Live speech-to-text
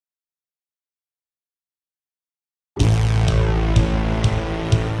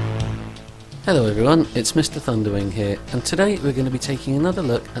Hello everyone, it's Mr. Thunderwing here, and today we're going to be taking another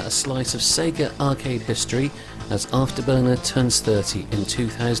look at a slice of Sega arcade history as Afterburner turns 30 in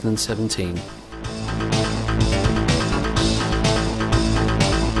 2017.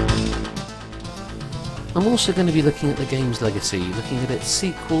 I'm also going to be looking at the game's legacy, looking at its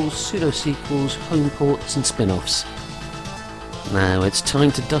sequels, pseudo-sequels, home ports and spin-offs. Now it's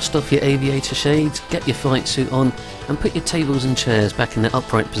time to dust off your aviator shades, get your flight suit on and put your tables and chairs back in their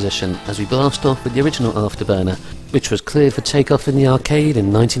upright position as we blast off with the original Afterburner, which was cleared for takeoff in the arcade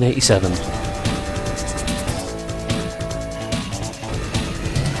in 1987.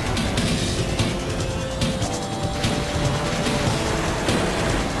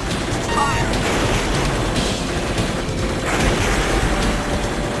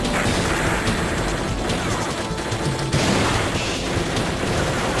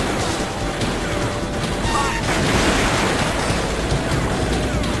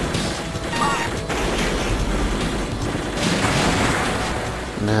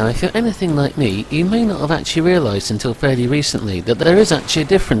 Now, if you're anything like me, you may not have actually realised until fairly recently that there is actually a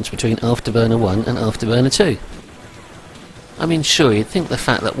difference between Afterburner 1 and Afterburner 2. I mean, sure, you'd think the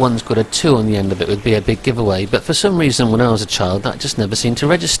fact that one's got a 2 on the end of it would be a big giveaway, but for some reason when I was a child that just never seemed to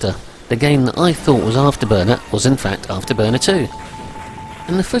register. The game that I thought was Afterburner was in fact Afterburner 2.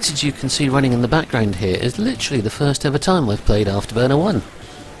 And the footage you can see running in the background here is literally the first ever time I've played Afterburner 1.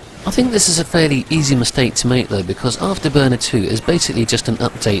 I think this is a fairly easy mistake to make though, because Afterburner 2 is basically just an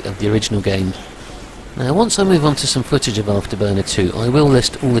update of the original game. Now once I move on to some footage of Afterburner 2 I will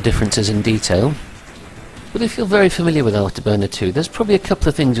list all the differences in detail, but if you're very familiar with Afterburner 2 there's probably a couple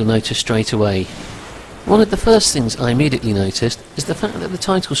of things you'll notice straight away. One of the first things I immediately noticed is the fact that the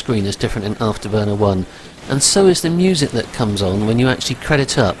title screen is different in Afterburner 1, and so is the music that comes on when you actually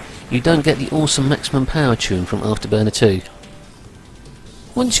credit up. You don't get the awesome Maximum Power tune from Afterburner 2.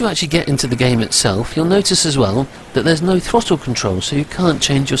 Once you actually get into the game itself, you'll notice as well that there's no throttle control, so you can't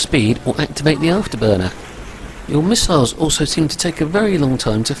change your speed or activate the Afterburner. Your missiles also seem to take a very long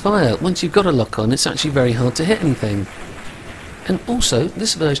time to fire. Once you've got a lock on, it's actually very hard to hit anything. And also,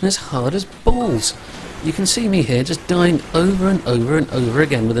 this version is hard as balls. You can see me here just dying over and over and over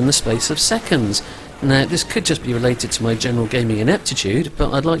again within the space of seconds. Now, this could just be related to my general gaming ineptitude,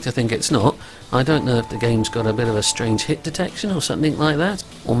 but I'd like to think it's not. I don't know if the game's got a bit of a strange hit detection or something like that.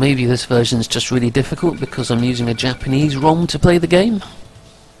 Or maybe this version's just really difficult because I'm using a Japanese ROM to play the game.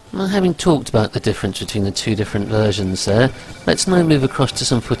 Now, having talked about the difference between the two different versions there, let's now move across to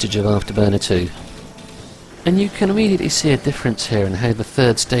some footage of Afterburner 2. And you can immediately see a difference here in how the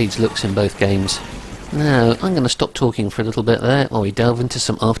third stage looks in both games. Now, I'm going to stop talking for a little bit there while we delve into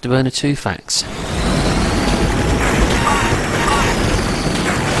some Afterburner 2 facts.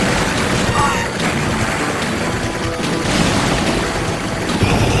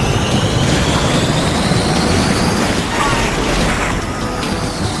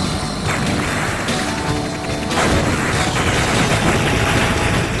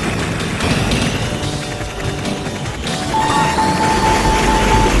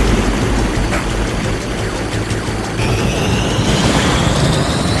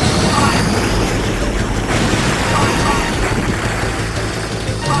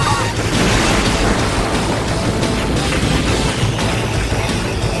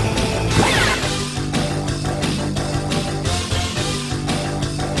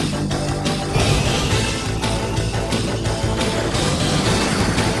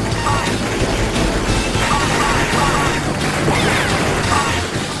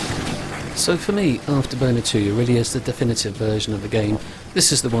 So for me, Afterburner 2 really is the definitive version of the game.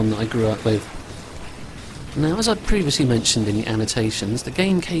 This is the one that I grew up with. Now, as I previously mentioned in the annotations, the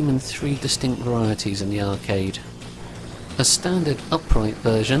game came in 3 distinct varieties in the arcade. A standard upright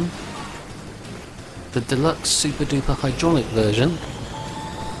version, the deluxe super duper hydraulic version,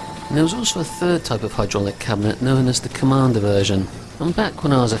 and there was also a third type of hydraulic cabinet known as the commander version. And back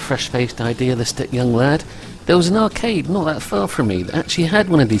when I was a fresh-faced idealistic young lad, there was an arcade not that far from me that actually had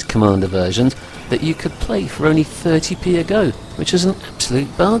one of these commander versions that you could play for only 30p a go, which was an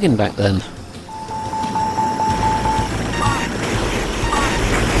absolute bargain back then.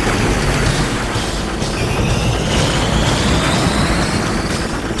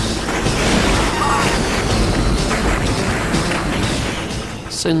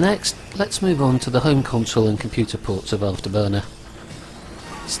 So next, let's move on to the home console and computer ports of Afterburner.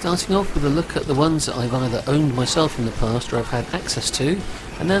 Starting off with a look at the ones that I've either owned myself in the past or I've had access to,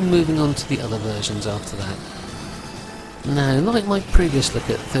 and then moving on to the other versions after that. Now, like my previous look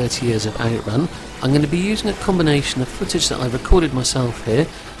at 30 years of Outrun, I'm going to be using a combination of footage that I've recorded myself here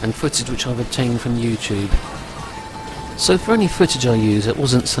and footage which I've obtained from YouTube. So for any footage I use that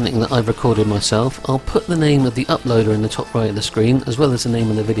wasn't something that I've recorded myself, I'll put the name of the uploader in the top right of the screen, as well as the name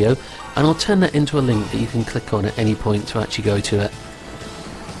of the video, and I'll turn that into a link that you can click on at any point to actually go to it.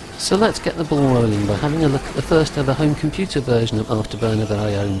 So let's get the ball rolling by having a look at the first ever home computer version of Afterburner that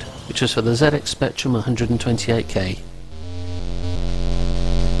I owned, which was for the ZX Spectrum 128K.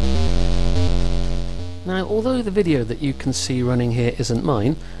 Now, although the video that you can see running here isn't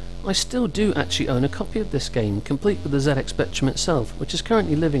mine, I still do actually own a copy of this game, complete with the ZX Spectrum itself, which is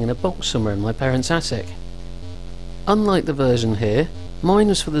currently living in a box somewhere in my parents' attic. Unlike the version here, mine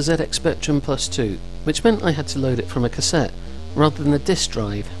was for the ZX Spectrum Plus 2, which meant I had to load it from a cassette, rather than a disk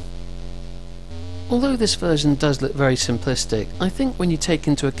drive. Although this version does look very simplistic, I think when you take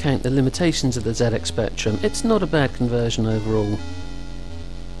into account the limitations of the ZX Spectrum, it's not a bad conversion overall.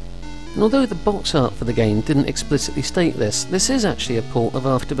 And although the box art for the game didn't explicitly state this, this is actually a port of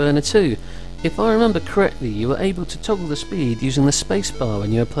Afterburner 2. If I remember correctly, you were able to toggle the speed using the spacebar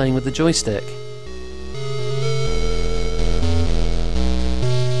when you were playing with the joystick.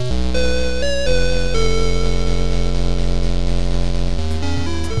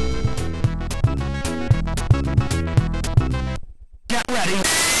 Get ready!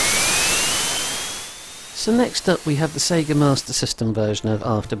 So next up we have the Sega Master System version of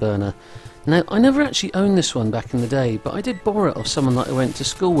Afterburner. Now, I never actually owned this one back in the day, but I did borrow it off someone that I went to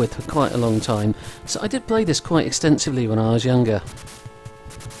school with for quite a long time, so I did play this quite extensively when I was younger.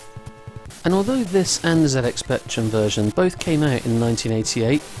 And although this and the ZX Spectrum version both came out in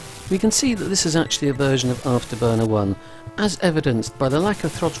 1988, we can see that this is actually a version of Afterburner 1, as evidenced by the lack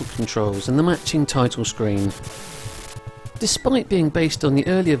of throttle controls and the matching title screen. Despite being based on the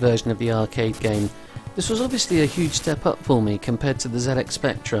earlier version of the arcade game, this was obviously a huge step up for me compared to the ZX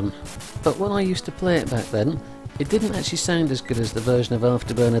Spectrum, but when I used to play it back then, it didn't actually sound as good as the version of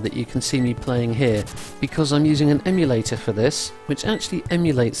Afterburner that you can see me playing here, because I'm using an emulator for this, which actually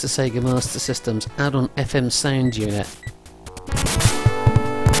emulates the Sega Master System's add-on FM sound unit.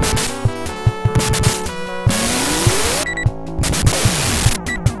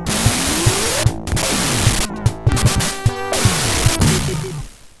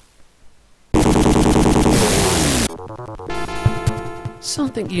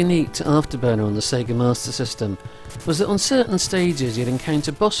 Something unique to Afterburner on the Sega Master System was that on certain stages you'd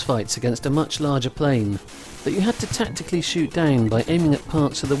encounter boss fights against a much larger plane that you had to tactically shoot down by aiming at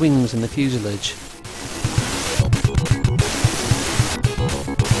parts of the wings and the fuselage.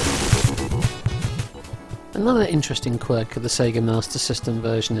 Another interesting quirk of the Sega Master System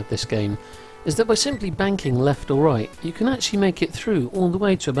version of this game is that by simply banking left or right, you can actually make it through all the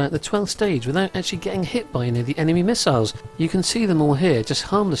way to about the 12th stage without actually getting hit by any of the enemy missiles. You can see them all here just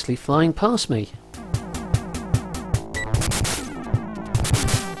harmlessly flying past me.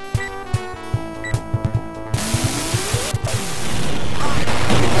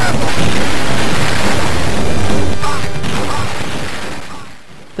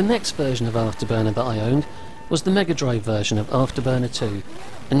 The next version of Afterburner that I owned was the Mega Drive version of Afterburner 2,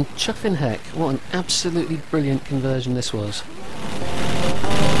 and chuffing heck, what an absolutely brilliant conversion this was.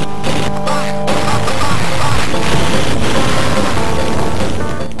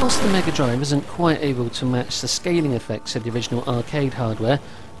 Whilst the Mega Drive isn't quite able to match the scaling effects of the original arcade hardware,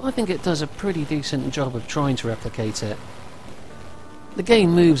 I think it does a pretty decent job of trying to replicate it. The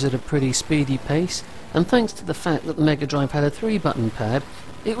game moves at a pretty speedy pace, and thanks to the fact that the Mega Drive had a 3-button pad,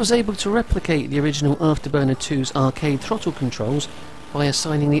 it was able to replicate the original Afterburner 2's arcade throttle controls by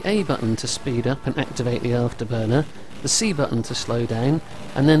assigning the A button to speed up and activate the Afterburner, the C button to slow down,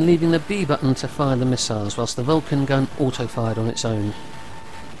 and then leaving the B button to fire the missiles whilst the Vulcan gun auto-fired on its own.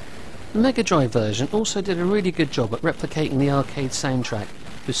 The Mega Drive version also did a really good job at replicating the arcade soundtrack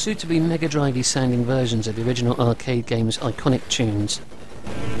with suitably Mega Drive-y sounding versions of the original arcade game's iconic tunes.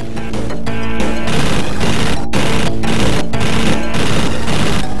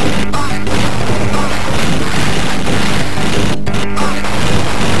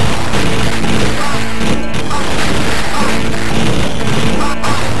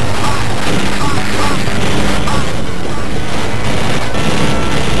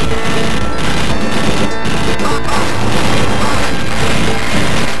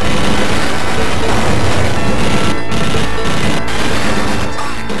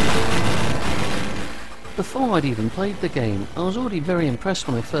 Before I'd even played the game, I was already very impressed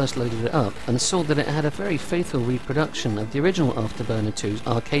when I first loaded it up and saw that it had a very faithful reproduction of the original Afterburner 2's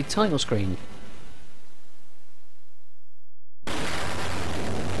arcade title screen.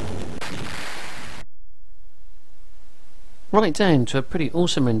 Right down to a pretty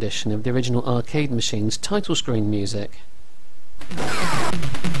awesome rendition of the original arcade machine's title screen music.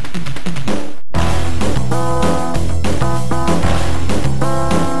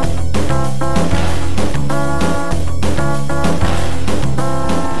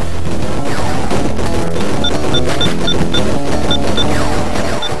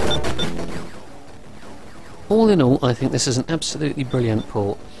 All in all, I think this is an absolutely brilliant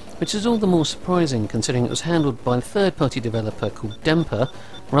port, which is all the more surprising considering it was handled by a third-party developer called Demper,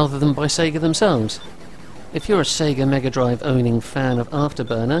 rather than by Sega themselves. If you're a Sega Mega Drive owning fan of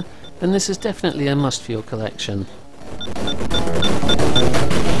Afterburner, then this is definitely a must for your collection.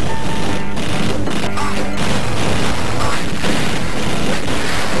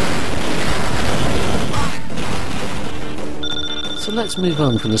 So let's move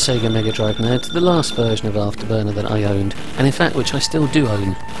on from the Sega Mega Drive now to the last version of Afterburner that I owned, and in fact which I still do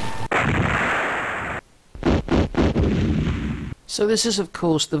own. So this is of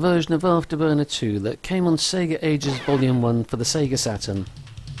course the version of Afterburner 2 that came on Sega Ages Volume 1 for the Sega Saturn.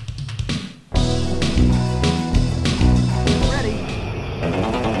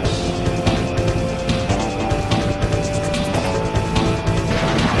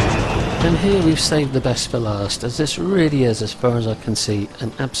 And here we've saved the best for last, as this really is, as far as I can see,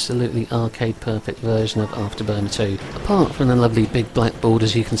 an absolutely arcade-perfect version of Afterburner 2. Apart from the lovely big black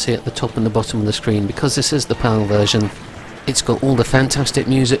borders you can see at the top and the bottom of the screen, because this is the PAL version. It's got all the fantastic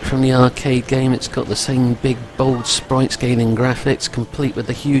music from the arcade game, it's got the same big bold sprite scaling graphics, complete with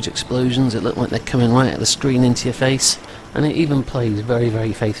the huge explosions that look like they're coming right at the screen into your face. And it even plays very,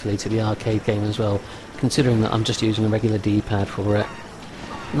 very faithfully to the arcade game as well, considering that I'm just using a regular D-pad for it.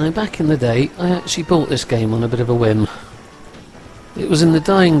 Now back in the day, I actually bought this game on a bit of a whim. It was in the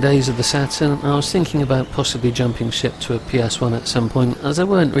dying days of the Saturn, and I was thinking about possibly jumping ship to a PS1 at some point, as there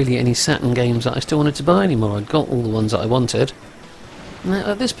weren't really any Saturn games that I still wanted to buy anymore. I'd got all the ones that I wanted. Now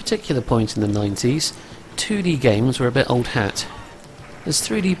at this particular point in the 90s, 2D games were a bit old hat. As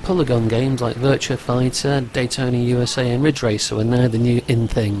 3D polygon games like Virtua Fighter, Daytona USA and Ridge Racer were now the new in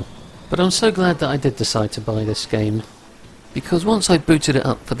thing. But I'm so glad that I did decide to buy this game, because once I booted it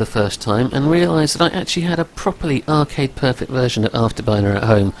up for the first time and realised that I actually had a properly arcade-perfect version of Afterburner at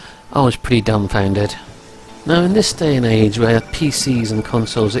home, I was pretty dumbfounded. Now in this day and age where PCs and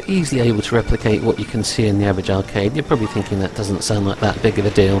consoles are easily able to replicate what you can see in the average arcade, you're probably thinking that doesn't sound like that big of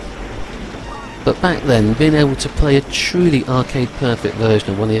a deal. But back then, being able to play a truly arcade-perfect version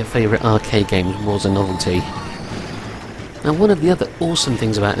of one of your favourite arcade games was a novelty. Now one of the other awesome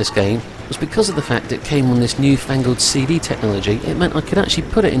things about this game was because of the fact it came on this newfangled CD technology, it meant I could actually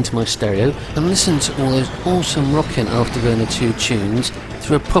put it into my stereo and listen to all those awesome rockin' Afterburner 2 tunes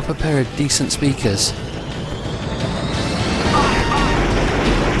through a proper pair of decent speakers.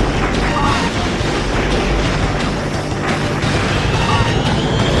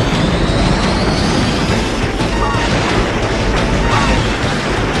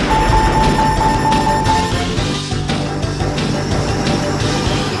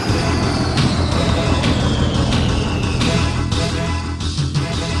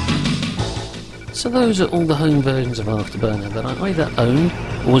 So those are all the home versions of Afterburner that I either owned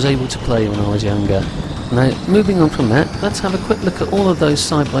or was able to play when I was younger. Now, moving on from that, let's have a quick look at all of those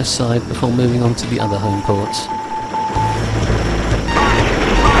side by side before moving on to the other home ports.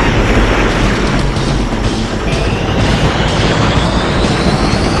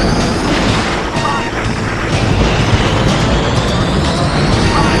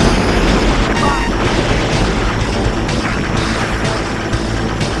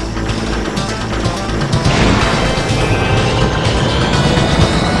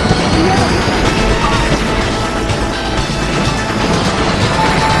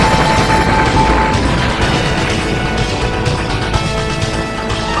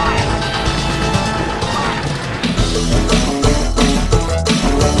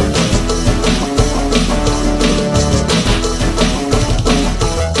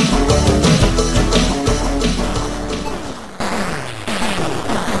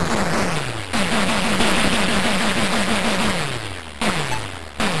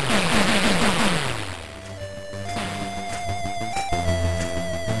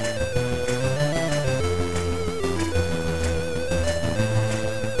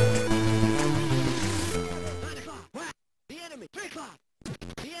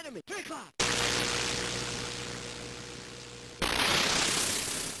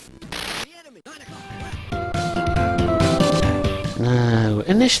 Now,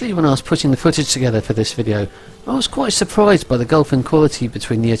 initially when I was putting the footage together for this video, I was quite surprised by the gulf in quality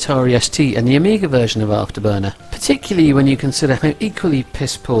between the Atari ST and the Amiga version of Afterburner, particularly when you consider how equally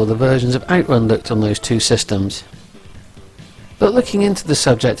piss poor the versions of Outrun looked on those two systems. But looking into the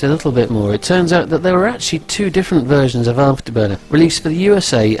subject a little bit more, it turns out that there were actually two different versions of Afterburner, released for the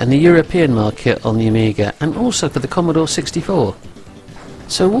USA and the European market on the Amiga, and also for the Commodore 64.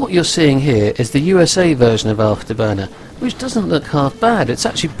 So what you're seeing here is the USA version of Afterburner, which doesn't look half bad. It's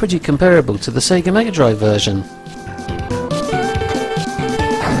actually pretty comparable to the Sega Mega Drive version.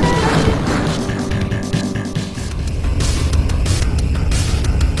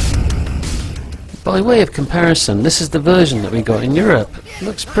 By way of comparison, this is the version that we got in Europe.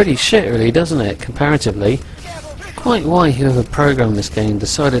 Looks pretty shit really, doesn't it, comparatively? Quite why whoever programmed this game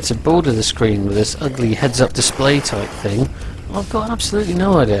decided to border the screen with this ugly heads-up display type thing, I've got absolutely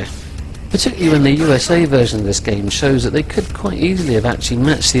no idea. Particularly when the USA version of this game shows that they could quite easily have actually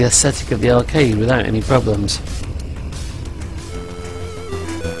matched the aesthetic of the arcade without any problems.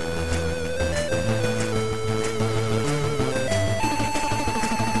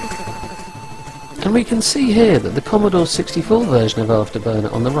 And we can see here that the Commodore 64 version of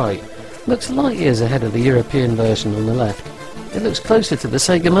Afterburner on the right looks light years ahead of the European version on the left. It looks closer to the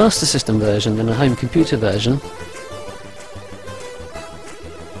Sega Master System version than the home computer version.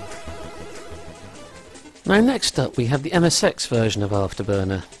 Now next up we have the MSX version of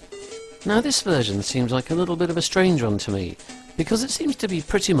Afterburner. Now this version seems like a little bit of a strange one to me, because it seems to be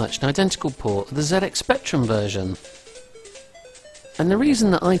pretty much an identical port of the ZX Spectrum version. And the reason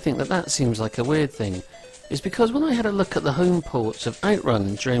that I think that seems like a weird thing is because when I had a look at the home ports of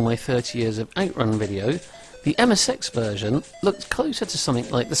Outrun during my 30 years of Outrun video, the MSX version looked closer to something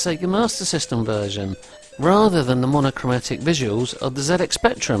like the Sega Master System version, rather than the monochromatic visuals of the ZX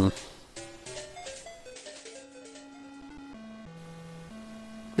Spectrum.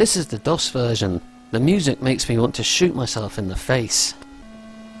 This is the DOS version. The music makes me want to shoot myself in the face.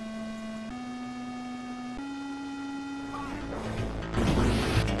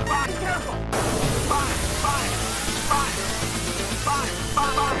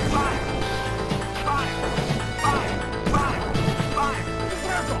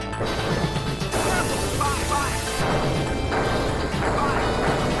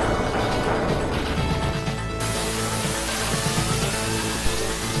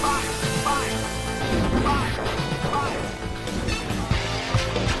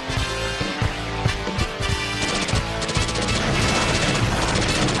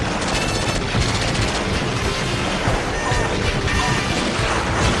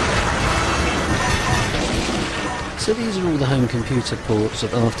 So these are all the home computer ports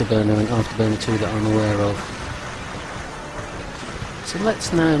of Afterburner and Afterburner 2 that I'm aware of. So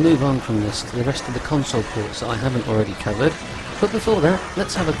let's now move on from this to the rest of the console ports that I haven't already covered. But before that,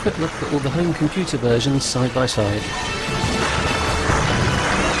 let's have a quick look at all the home computer versions side by side.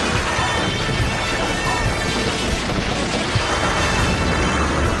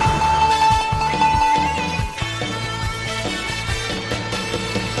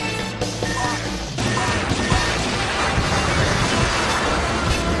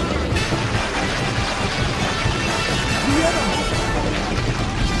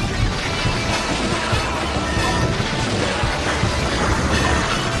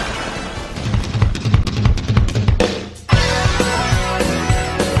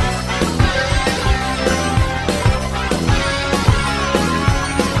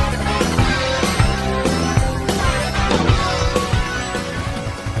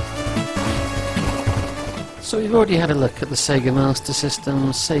 So we've already had a look at the Sega Master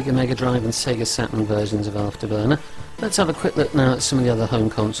System, Sega Mega Drive and Sega Saturn versions of Afterburner. Let's have a quick look now at some of the other home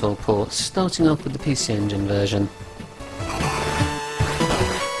console ports, starting off with the PC Engine version.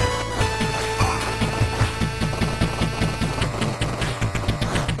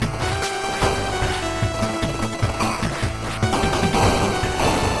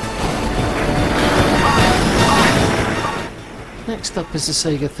 Next up is the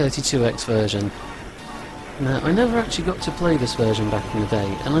Sega 32X version. Now, I never actually got to play this version back in the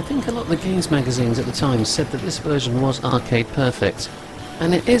day, and I think a lot of the games magazines at the time said that this version was arcade perfect.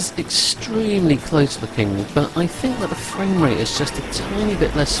 And it is extremely close looking, but I think that the frame rate is just a tiny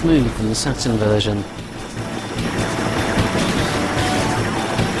bit less smooth than the Saturn version.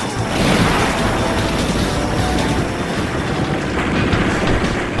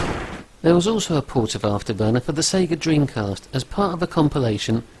 There was also a port of Afterburner for the Sega Dreamcast as part of a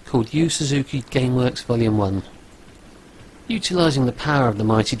compilation called Yu Suzuki Gameworks Volume 1. Utilising the power of the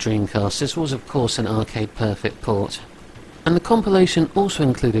mighty Dreamcast, this was of course an arcade perfect port. And the compilation also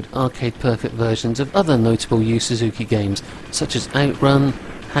included arcade perfect versions of other notable Yu Suzuki games such as Outrun,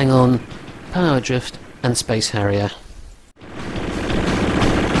 Hang On, Power Drift and Space Harrier.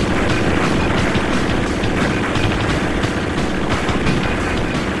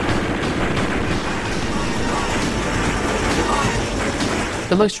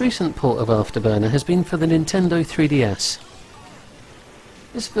 The most recent port of Afterburner has been for the Nintendo 3DS.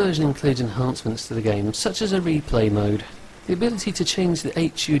 This version includes enhancements to the game, such as a replay mode, the ability to change the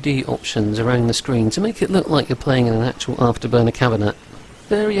HUD options around the screen to make it look like you're playing in an actual Afterburner cabinet,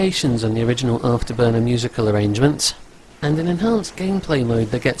 variations on the original Afterburner musical arrangements, and an enhanced gameplay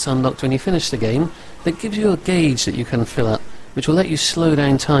mode that gets unlocked when you finish the game that gives you a gauge that you can fill up which will let you slow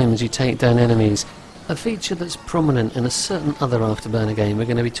down time as you take down enemies, a feature that's prominent in a certain other Afterburner game we're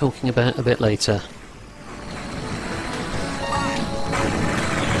going to be talking about a bit later.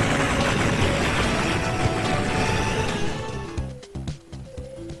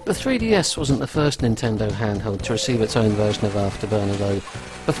 The 3DS wasn't the first Nintendo handheld to receive its own version of Afterburner though.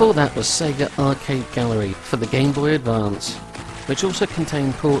 Before that was Sega Arcade Gallery for the Game Boy Advance, which also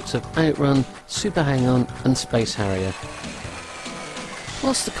contained ports of Outrun, Super Hang-On and Space Harrier.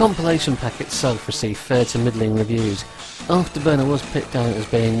 Whilst the compilation pack itself received fair to middling reviews, Afterburner was picked out as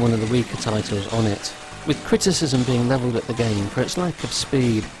being one of the weaker titles on it, with criticism being levelled at the game for its lack of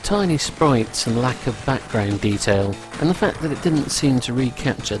speed, tiny sprites and lack of background detail, and the fact that it didn't seem to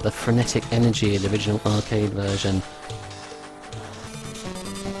recapture the frenetic energy of the original arcade version.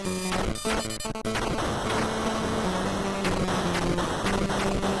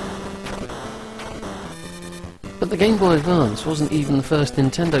 But the Game Boy Advance wasn't even the first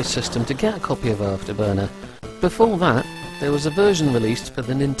Nintendo system to get a copy of Afterburner. Before that, there was a version released for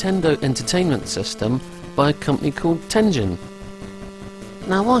the Nintendo Entertainment System by a company called Tengen.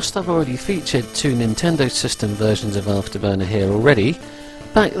 Now, whilst I've already featured two Nintendo system versions of Afterburner here already,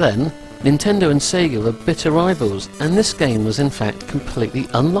 back then Nintendo and Sega were bitter rivals, and this game was in fact completely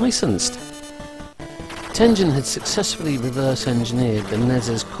unlicensed. Tengen had successfully reverse engineered the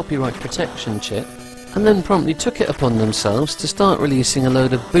NES's copyright protection chip, and then promptly took it upon themselves to start releasing a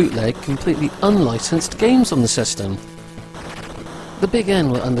load of bootleg, completely unlicensed games on the system. The Big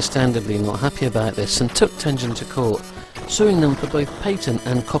N were understandably not happy about this and took Tengen to court, suing them for both patent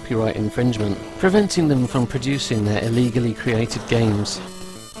and copyright infringement, preventing them from producing their illegally created games.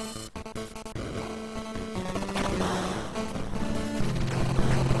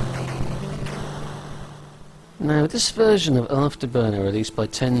 Now, this version of Afterburner released by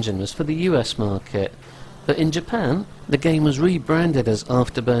Tengen was for the US market, but in Japan the game was rebranded as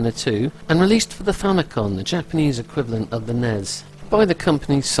Afterburner 2 and released for the Famicom, the Japanese equivalent of the NES, by the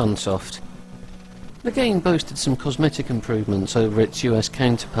company Sunsoft. The game boasted some cosmetic improvements over its US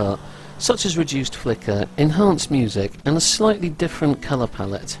counterpart, such as reduced flicker, enhanced music and a slightly different colour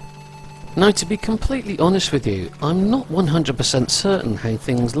palette. Now, to be completely honest with you, I'm not 100% certain how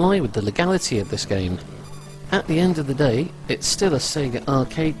things lie with the legality of this game. At the end of the day, it's still a Sega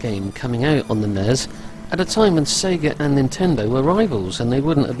arcade game coming out on the NES at a time when Sega and Nintendo were rivals and they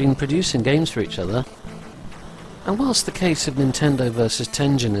wouldn't have been producing games for each other. And whilst the case of Nintendo versus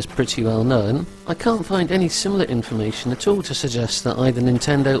Tengen is pretty well known, I can't find any similar information at all to suggest that either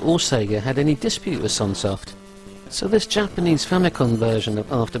Nintendo or Sega had any dispute with Sunsoft. So this Japanese Famicom version of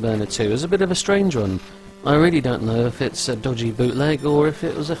Afterburner 2 is a bit of a strange one. I really don't know if it's a dodgy bootleg or if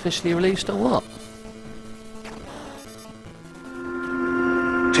it was officially released or what.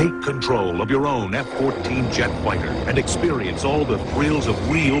 Take control of your own F-14 jet fighter and experience all the thrills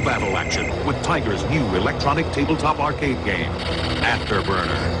of real battle action with Tiger's new electronic tabletop arcade game,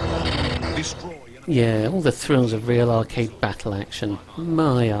 Afterburner. Destroy... Yeah, all the thrills of real arcade battle action.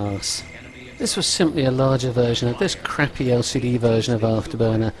 My arse. This was simply a larger version of this crappy LCD version of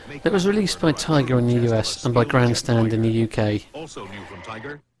Afterburner that was released by Tiger in the US and by Grandstand in the UK. Also new from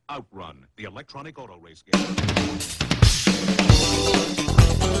Tiger, Outrun, the electronic auto race game.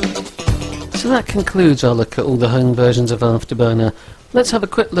 So that concludes our look at all the home versions of Afterburner. Let's have a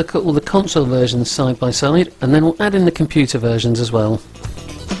quick look at all the console versions side by side, and then we'll add in the computer versions as well.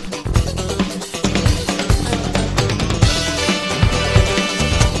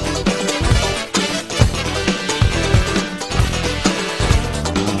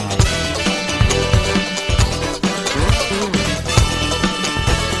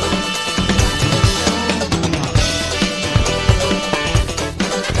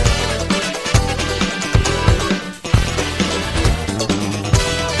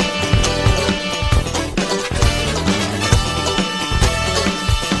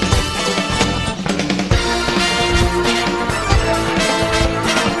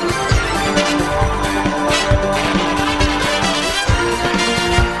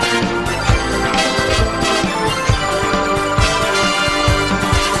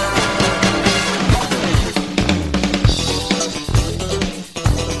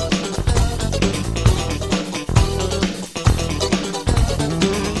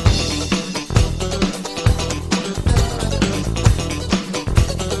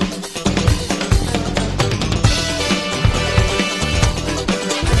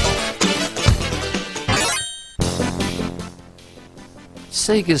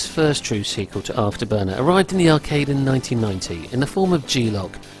 Sega's first true sequel to Afterburner arrived in the arcade in 1990 in the form of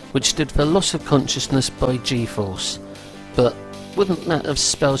G-LOC, which stood for Loss of Consciousness by G-Force. But wouldn't that have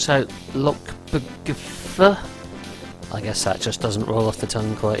spelt out Lockbgf? I guess that just doesn't roll off the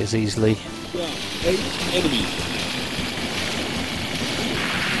tongue quite as easily. 8 enemies.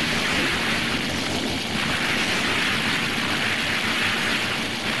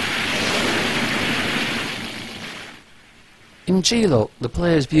 In G-LOC, the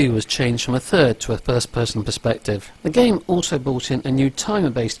player's view was changed from a third to a first-person perspective. The game also brought in a new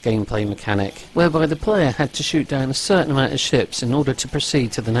timer-based gameplay mechanic, whereby the player had to shoot down a certain amount of ships in order to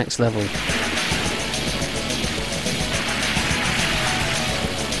proceed to the next level.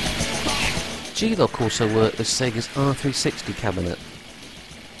 G-LOC also worked with Sega's R360 cabinet.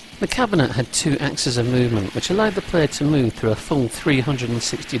 The cabinet had 2 axes of movement, which allowed the player to move through a full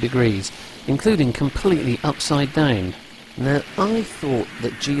 360 degrees, including completely upside down. Now, I thought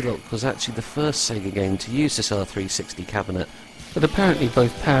that G-LOC was actually the first Sega game to use this R360 cabinet, but apparently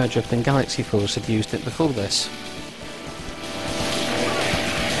both Power Drift and Galaxy Force had used it before this.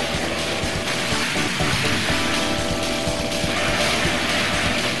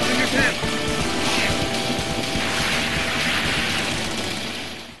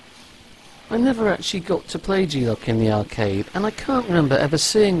 I never actually got to play G-LOC in the arcade, and I can't remember ever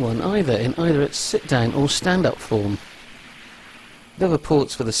seeing one either in either its sit-down or stand-up form. There were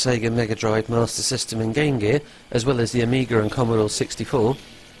ports for the Sega Mega Drive, Master System and Game Gear, as well as the Amiga and Commodore 64,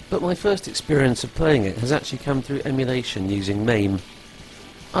 but my first experience of playing it has actually come through emulation using MAME.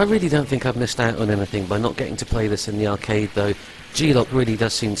 I really don't think I've missed out on anything by not getting to play this in the arcade though. G-LOC really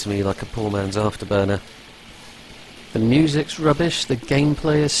does seem to me like a poor man's Afterburner. The music's rubbish, the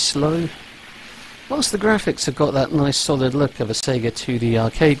gameplay is slow. Whilst the graphics have got that nice solid look of a Sega 2D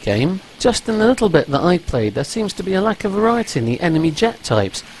arcade game, just in the little bit that I played there seems to be a lack of variety in the enemy jet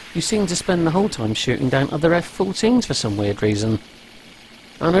types. You seem to spend the whole time shooting down other F-14s for some weird reason.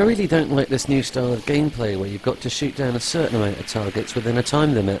 And I really don't like this new style of gameplay where you've got to shoot down a certain amount of targets within a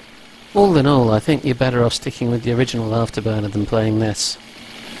time limit. All in all, I think you're better off sticking with the original Afterburner than playing this.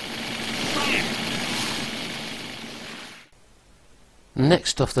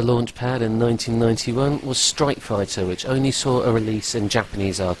 Next off the launch pad in 1991 was Strike Fighter, which only saw a release in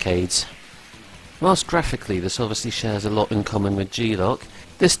Japanese arcades. Whilst graphically this obviously shares a lot in common with G-LOC,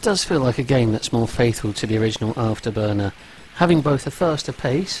 this does feel like a game that's more faithful to the original Afterburner, having both a faster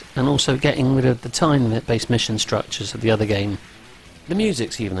pace and also getting rid of the time limit based mission structures of the other game. The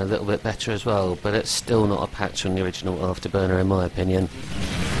music's even a little bit better as well, but it's still not a patch on the original Afterburner in my opinion.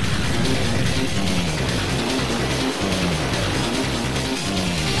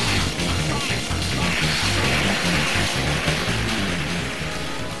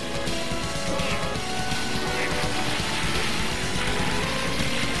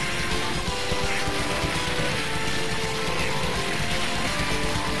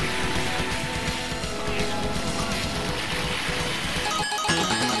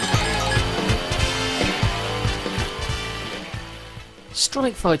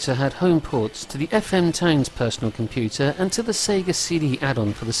 Strike Fighter had home ports to the FM Towns personal computer and to the Sega CD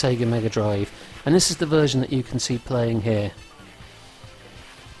add-on for the Sega Mega Drive, and this is the version that you can see playing here.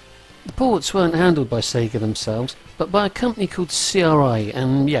 The ports weren't handled by Sega themselves, but by a company called CRI,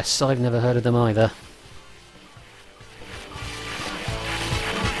 and yes, I've never heard of them either.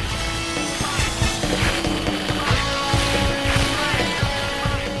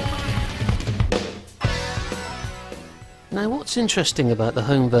 Now what's interesting about the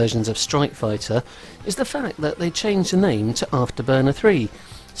home versions of Strike Fighter is the fact that they changed the name to Afterburner 3,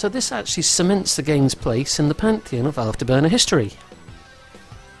 so this actually cements the game's place in the pantheon of Afterburner history.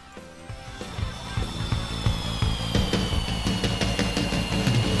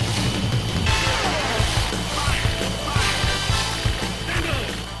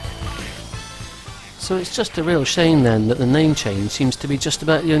 So it's just a real shame then that the name change seems to be just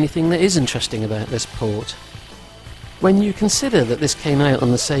about the only thing that is interesting about this port. When you consider that this came out on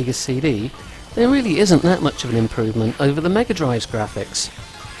the Sega CD, there really isn't that much of an improvement over the Mega Drive's graphics.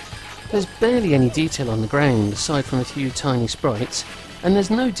 There's barely any detail on the ground aside from a few tiny sprites, and there's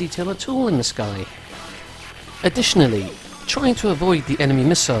no detail at all in the sky. Additionally, trying to avoid the enemy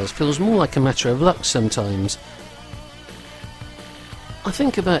missiles feels more like a matter of luck sometimes. I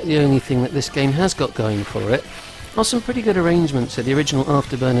think about the only thing that this game has got going for it are some pretty good arrangements of the original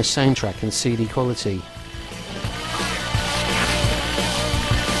Afterburner soundtrack in CD quality.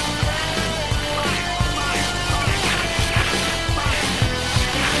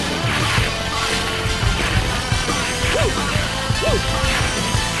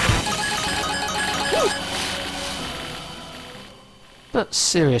 But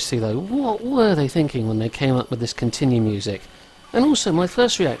seriously though, what were they thinking when they came up with this continue music? And also my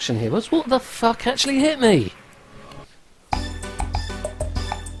first reaction here was, what the fuck actually hit me?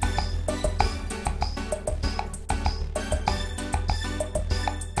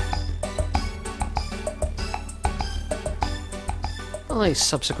 I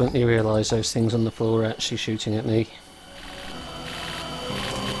subsequently realised those things on the floor were actually shooting at me.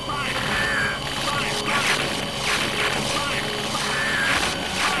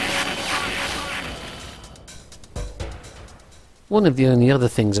 One of the only other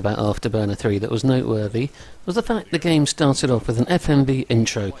things about Afterburner 3 that was noteworthy was the fact the game started off with an FMV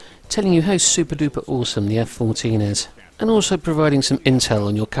intro telling you how super duper awesome the F-14 is, and also providing some intel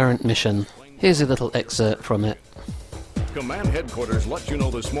on your current mission. Here's a little excerpt from it. Command headquarters let you know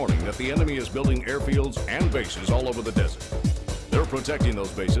this morning that the enemy is building airfields and bases all over the desert. They're protecting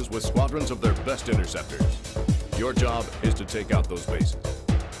those bases with squadrons of their best interceptors. Your job is to take out those bases.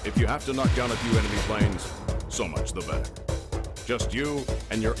 If you have to knock down a few enemy planes, so much the better. Just you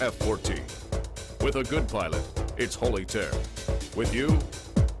and your F-14. With a good pilot, it's holy terror. With you,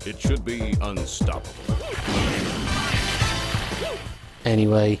 it should be unstoppable.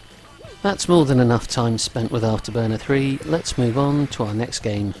 Anyway, that's more than enough time spent with Afterburner 3. Let's move on to our next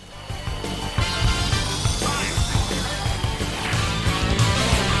game.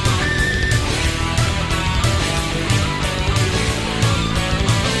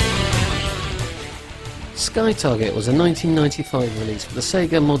 Sky Target was a 1995 release for the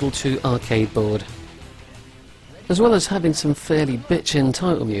Sega Model 2 arcade board. As well as having some fairly bitchin'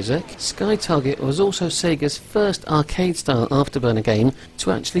 title music, Sky Target was also Sega's first arcade-style Afterburner game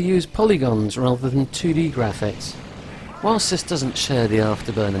to actually use polygons rather than 2D graphics. Whilst this doesn't share the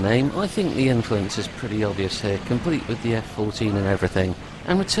Afterburner name, I think the influence is pretty obvious here, complete with the F-14 and everything,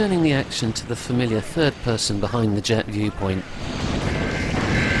 and returning the action to the familiar third person behind the jet viewpoint.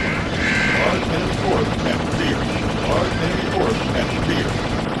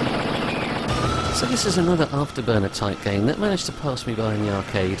 So this is another Afterburner type game that managed to pass me by in the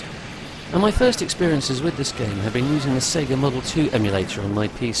arcade. And my first experiences with this game have been using the Sega Model 2 emulator on my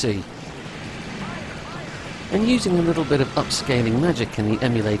PC. And using a little bit of upscaling magic in the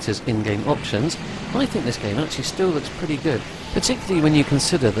emulator's in-game options, I think this game actually still looks pretty good, particularly when you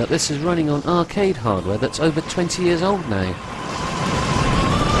consider that this is running on arcade hardware that's over 20 years old now.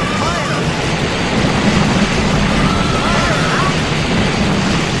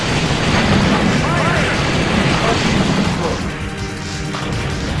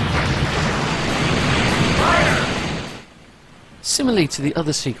 Similarly to the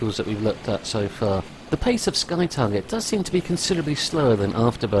other sequels that we've looked at so far, the pace of Sky Target does seem to be considerably slower than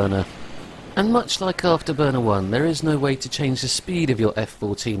Afterburner. And much like Afterburner 1, there is no way to change the speed of your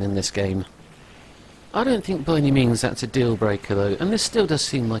F-14 in this game. I don't think by any means that's a deal breaker though, and this still does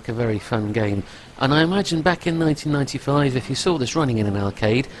seem like a very fun game, and I imagine back in 1995 if you saw this running in an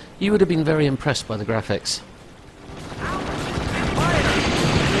arcade, you would have been very impressed by the graphics.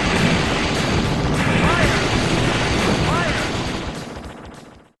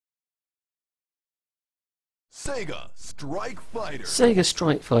 Sega Strike Fighter. Sega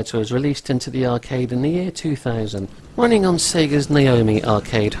Strike Fighter was released into the arcade in the year 2000, running on Sega's Naomi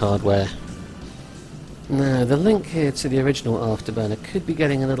arcade hardware. Now, the link here to the original Afterburner could be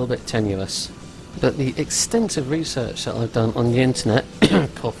getting a little bit tenuous, but the extensive research that I've done on the internet,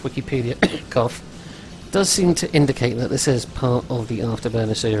 cough, Wikipedia, cough, does seem to indicate that this is part of the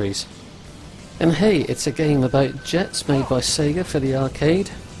Afterburner series. And hey, it's a game about jets made by Sega for the arcade,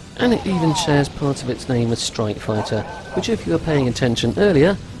 and it even shares part of its name with Strike Fighter, which if you were paying attention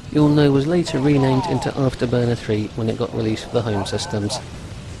earlier, you'll know was later renamed into Afterburner 3 when it got released for the home systems.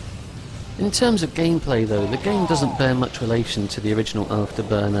 In terms of gameplay though, the game doesn't bear much relation to the original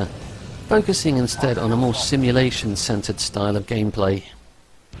Afterburner, focusing instead on a more simulation-centered style of gameplay.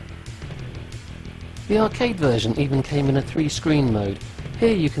 The arcade version even came in a 3-screen mode.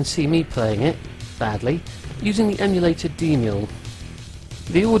 Here you can see me playing it, badly, using the emulator D-Mule.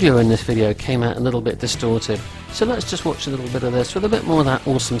 The audio in this video came out a little bit distorted, so let's just watch a little bit of this with a bit more of that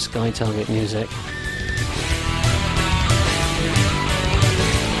awesome Sky Target music.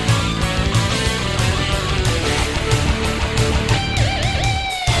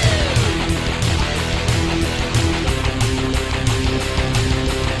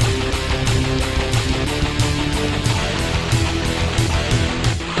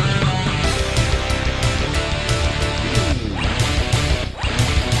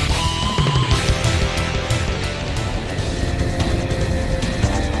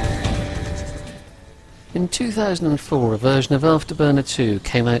 In 2004, a version of Afterburner 2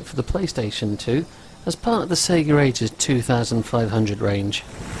 came out for the PlayStation 2 as part of the Sega Ages 2500 range.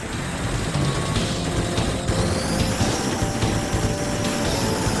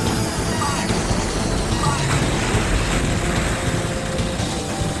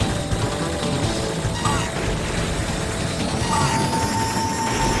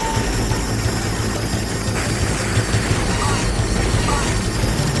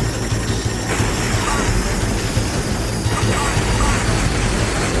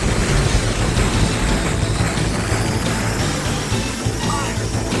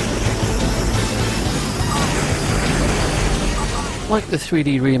 Like the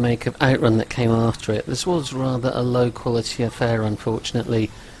 3D remake of Outrun that came after it, this was rather a low quality affair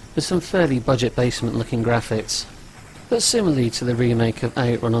unfortunately, with some fairly budget basement looking graphics. But similarly to the remake of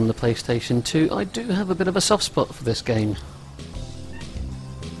Outrun on the PlayStation 2, I do have a bit of a soft spot for this game.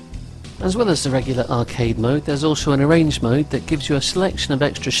 As well as the regular arcade mode, there's also an arranged mode that gives you a selection of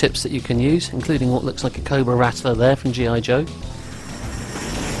extra ships that you can use, including what looks like a Cobra Rattler there from G.I. Joe.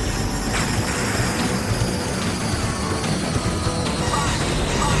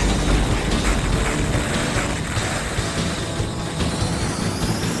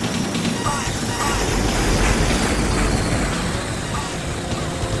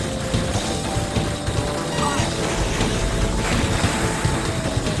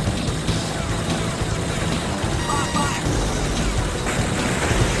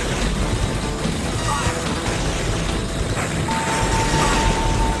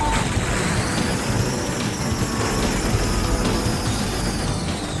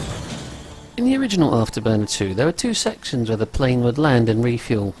 In the original Afterburner 2, there were two sections where the plane would land and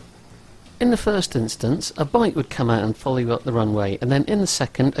refuel. In the first instance, a bike would come out and follow you up the runway, and then in the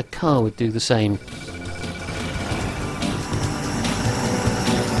second, a car would do the same.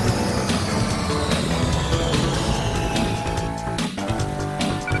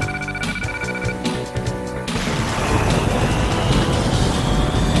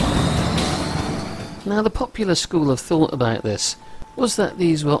 Now, the popular school of thought about this was that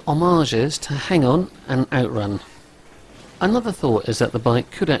these were homages to Hang On and Outrun. Another thought is that the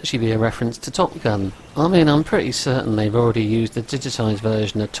bike could actually be a reference to Top Gun. I mean, I'm pretty certain they've already used the digitised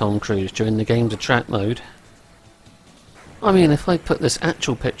version of Tom Cruise during the game's track mode. I mean, if I put this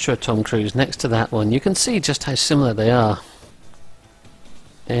actual picture of Tom Cruise next to that one, you can see just how similar they are.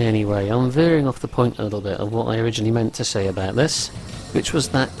 Anyway, I'm veering off the point a little bit of what I originally meant to say about this, which was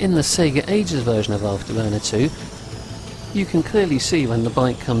that in the Sega Ages version of Afterburner 2, you can clearly see when the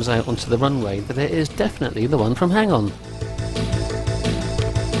bike comes out onto the runway that it is definitely the one from Hang On.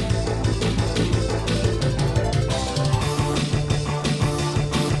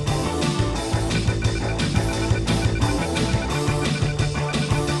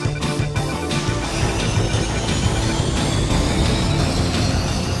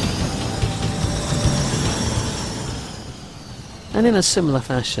 And in a similar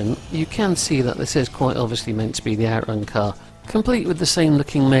fashion, you can see that this is quite obviously meant to be the Outrun car, complete with the same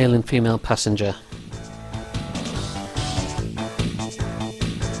looking male and female passenger.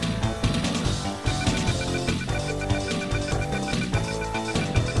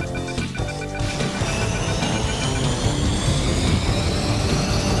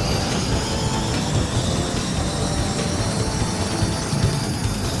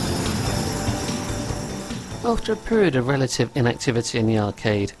 After a period of relative inactivity in the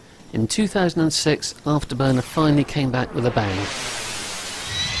arcade, in 2006 Afterburner finally came back with a bang.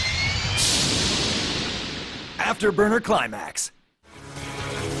 Afterburner Climax.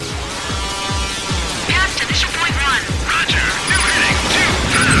 Past initial point run. Roger. New heading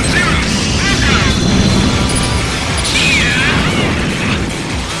 250. Yeah.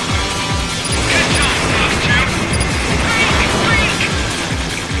 Catch on, Boss 2.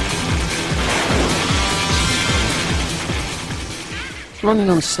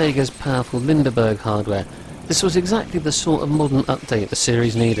 Running on Sega's powerful Lindeberg hardware, this was exactly the sort of modern update the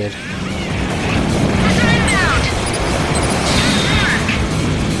series needed.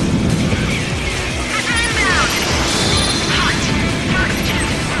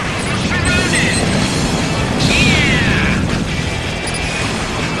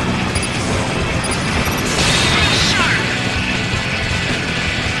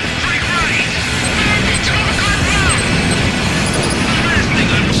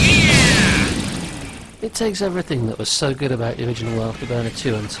 It takes everything that was so good about the original Afterburner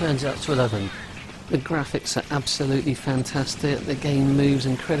 2 and turns it up to 11. The graphics are absolutely fantastic, the game moves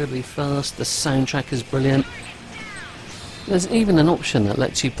incredibly fast, the soundtrack is brilliant. There's even an option that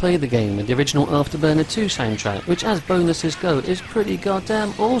lets you play the game with the original Afterburner 2 soundtrack, which as bonuses go is pretty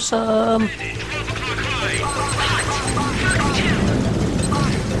goddamn awesome!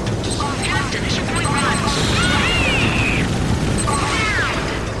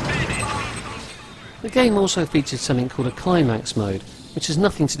 The game also featured something called a climax mode, which has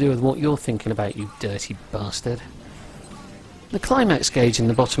nothing to do with what you're thinking about, you dirty bastard. The climax gauge in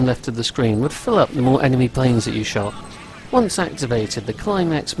the bottom left of the screen would fill up the more enemy planes that you shot. Once activated, the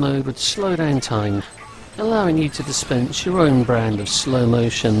climax mode would slow down time, allowing you to dispense your own brand of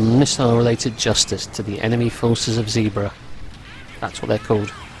slow-motion, missile-related justice to the enemy forces of Zebra. That's what they're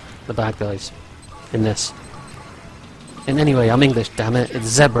called, the bad guys, in this. And anyway, I'm English, damn it, it's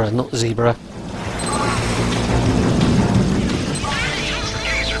Zebra, not Zebra.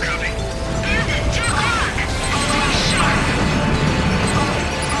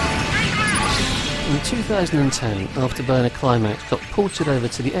 2010, Afterburner Climax got ported over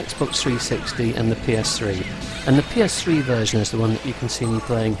to the Xbox 360 and the PS3, and the PS3 version is the one that you can see me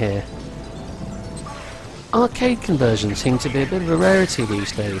playing here. Arcade conversions seem to be a bit of a rarity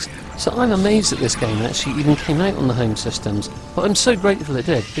these days, so I'm amazed that this game actually even came out on the home systems, but I'm so grateful it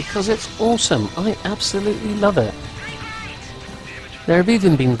did, because it's awesome. I absolutely love it. There have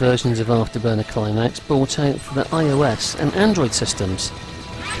even been versions of Afterburner Climax brought out for the iOS and Android systems.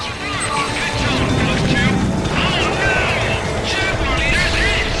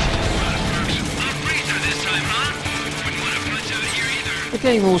 The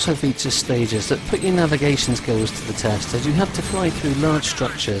game also features stages that put your navigation skills to the test, as you have to fly through large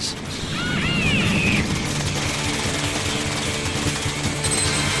structures.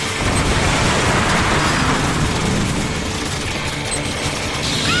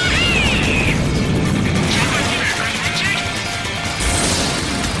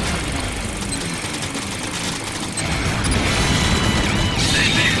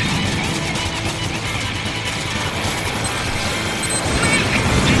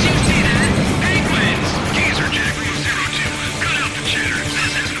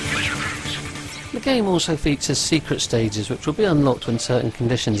 The game also features secret stages which will be unlocked when certain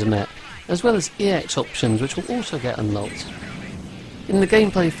conditions are met, as well as EX options which will also get unlocked. In the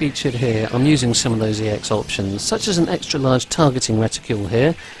gameplay featured here, I'm using some of those EX options, such as an extra large targeting reticule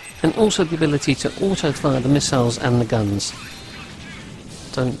here, and also the ability to auto-fire the missiles and the guns.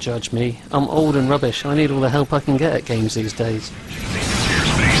 Don't judge me, I'm old and rubbish, I need all the help I can get at games these days.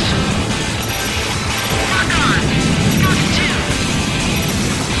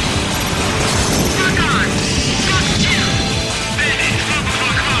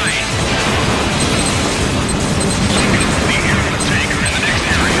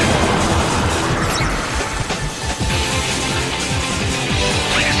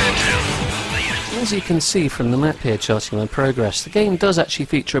 As you can see from the map here charting my progress, the game does actually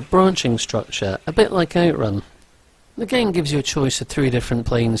feature a branching structure, a bit like Outrun. The game gives you a choice of 3 different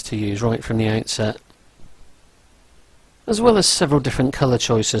planes to use right from the outset, as well as several different colour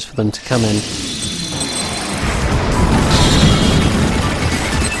choices for them to come in.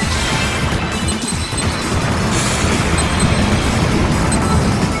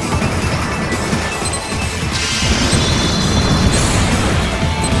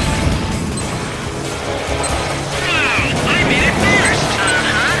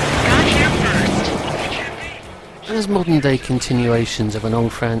 As modern day continuations of an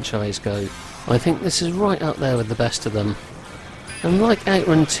old franchise go, I think this is right up there with the best of them. And like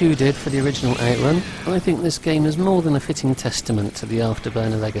Outrun 2 did for the original Outrun, I think this game is more than a fitting testament to the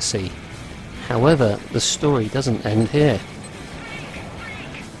Afterburner legacy. However, the story doesn't end here.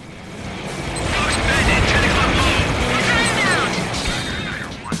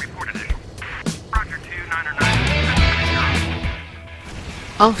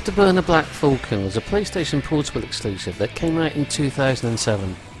 Afterburner Black Falcon was a PlayStation Portable exclusive that came out in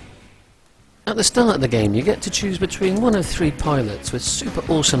 2007. At the start of the game you get to choose between one of 3 pilots with super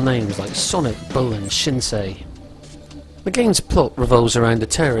awesome names like Sonic, Bull and Shinsei. The game's plot revolves around a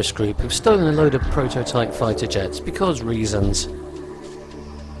terrorist group who've stolen a load of prototype fighter jets because reasons.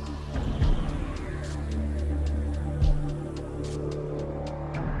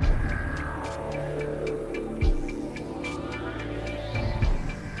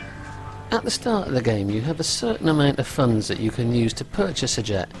 At the start of the game you have a certain amount of funds that you can use to purchase a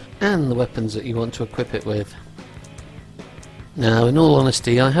jet, and the weapons that you want to equip it with. Now, in all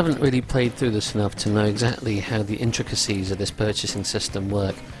honesty, I haven't really played through this enough to know exactly how the intricacies of this purchasing system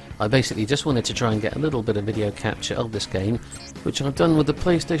work. I basically just wanted to try and get a little bit of video capture of this game, which I've done with the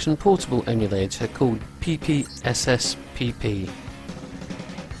PlayStation Portable emulator called PPSSPP.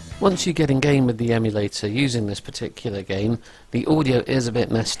 Once you get in game with the emulator using this particular game, the audio is a bit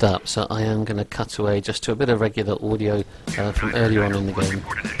messed up, so I am going to cut away just to a bit of regular audio from earlier on in the game.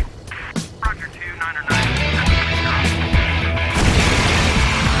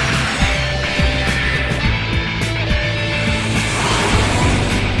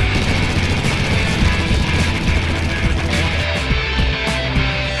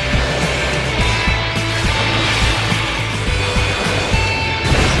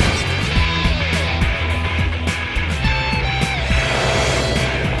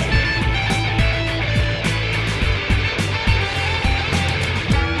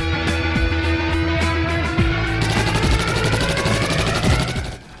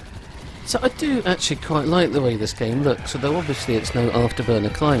 So I do actually quite like the way this game looks, although obviously it's no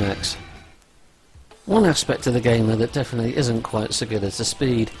Afterburner Climax. One aspect of the game though that definitely isn't quite so good is the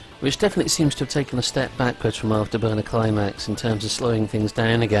speed, which definitely seems to have taken a step backwards from Afterburner Climax in terms of slowing things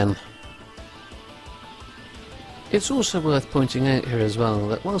down again. It's also worth pointing out here as well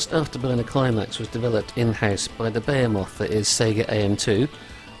that whilst Afterburner Climax was developed in-house by the behemoth that is Sega AM2,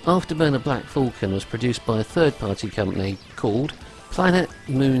 Afterburner Black Falcon was produced by a third-party company called Planet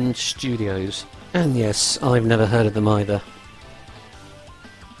Moon Studios. And yes, I've never heard of them either.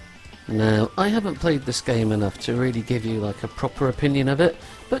 Now, I haven't played this game enough to really give you like a proper opinion of it,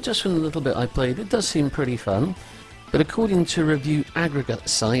 but just from the little bit I played, it does seem pretty fun. But according to review aggregate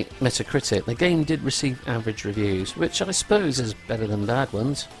site Metacritic, the game did receive average reviews, which I suppose is better than bad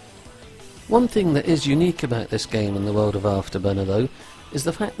ones. One thing that is unique about this game in the world of Afterburner though, is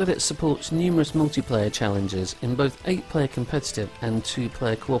the fact that it supports numerous multiplayer challenges in both 8-player competitive and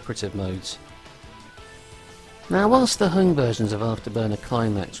 2-player cooperative modes. Now, whilst the home versions of Afterburner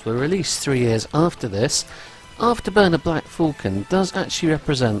Climax were released 3 years after this, Afterburner Black Falcon does actually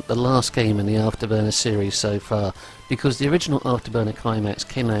represent the last game in the Afterburner series so far, because the original Afterburner Climax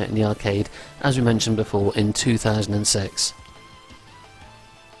came out in the arcade, as we mentioned before, in 2006.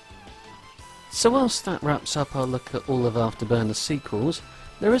 So whilst that wraps up our look at all of Afterburner's sequels,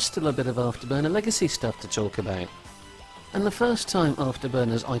 there is still a bit of Afterburner legacy stuff to talk about. And the first time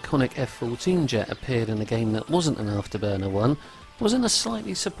Afterburner's iconic F-14 jet appeared in a game that wasn't an Afterburner one was in a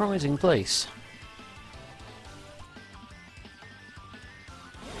slightly surprising place.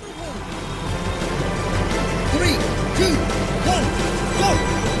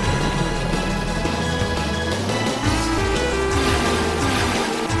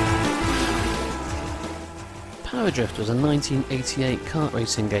 Power Drift was a 1988 kart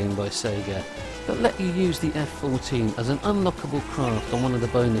racing game by Sega that let you use the F-14 as an unlockable craft on one of the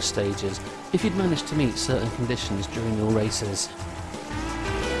bonus stages if you'd managed to meet certain conditions during your races.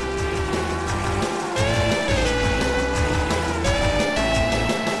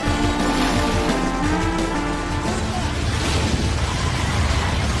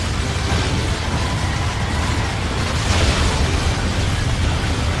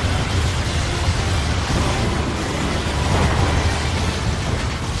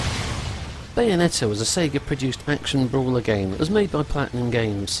 Bayonetta was a Sega-produced action brawler game that was made by Platinum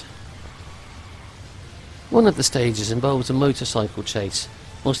Games. One of the stages involves a motorcycle chase,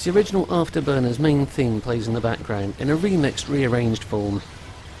 whilst the original Afterburner's main theme plays in the background in a remixed, rearranged form.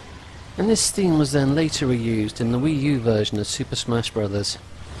 And this theme was then later reused in the Wii U version of Super Smash Bros.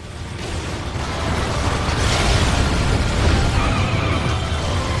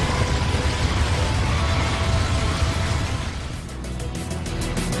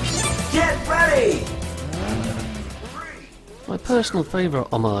 My personal favourite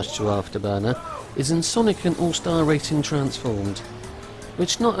homage to Afterburner is in Sonic and All-Star Racing Transformed,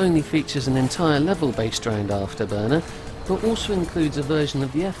 which not only features an entire level based around Afterburner, but also includes a version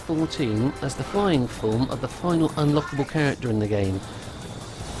of the F-14 as the flying form of the final unlockable character in the game.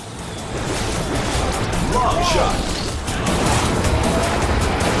 Long shot!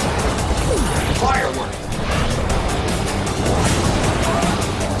 Firework!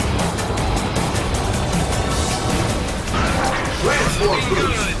 Transport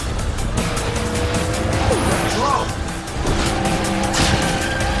boost! Drone!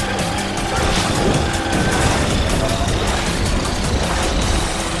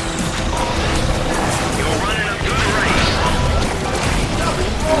 You're running a good race.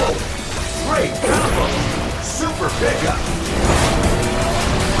 Double roll! Great combo! Super pickup!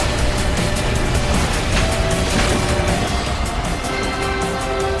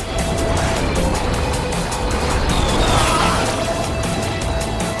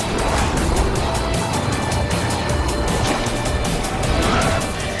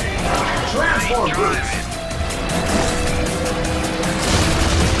 Transform boost!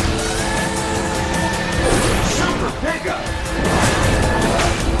 Super pickup!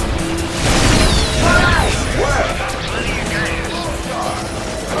 Nice work! Plenty of gas.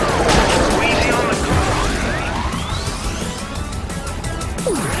 Squeezy on the car.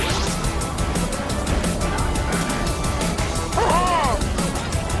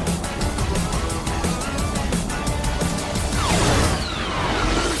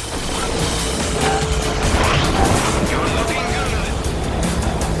 You're looking good.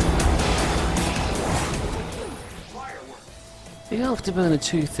 The Afterburner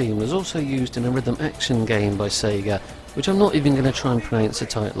 2 theme was also used in a rhythm action game by Sega, which I'm not even going to try and pronounce the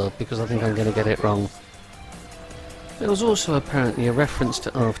title of because I think I'm going to get it wrong. There was also apparently a reference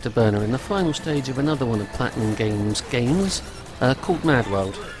to Afterburner in the final stage of another one of Platinum Games' games, called Mad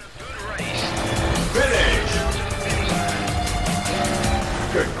World. Finish!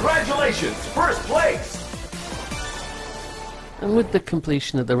 Congratulations! First place! And with the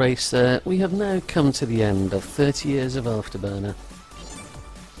completion of the race there, we have now come to the end of 30 years of Afterburner.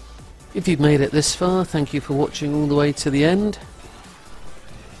 If you've made it this far, thank you for watching all the way to the end.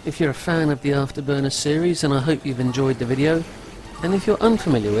 If you're a fan of the Afterburner series, then I hope you've enjoyed the video. And if you're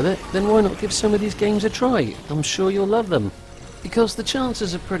unfamiliar with it, then why not give some of these games a try? I'm sure you'll love them. Because the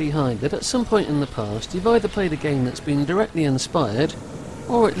chances are pretty high that at some point in the past you've either played a game that's been directly inspired,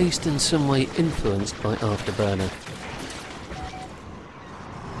 or at least in some way influenced by Afterburner.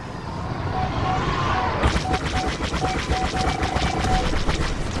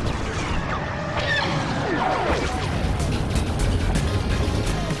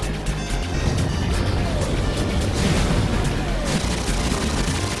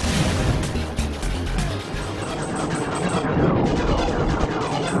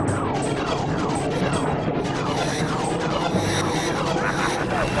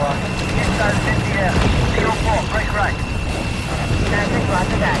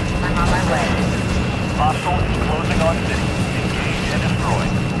 Hostile is closing on city. Engage and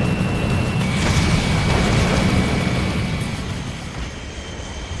destroy.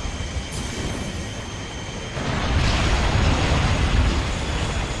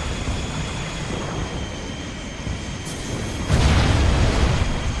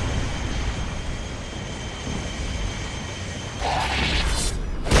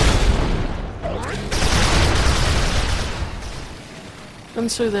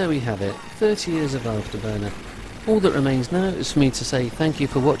 And so there we have it, 30 years of Afterburner. All that remains now is for me to say thank you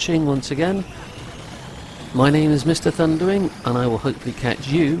for watching once again. My name is Mr. Thundering, and I will hopefully catch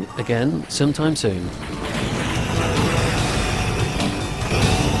you again sometime soon.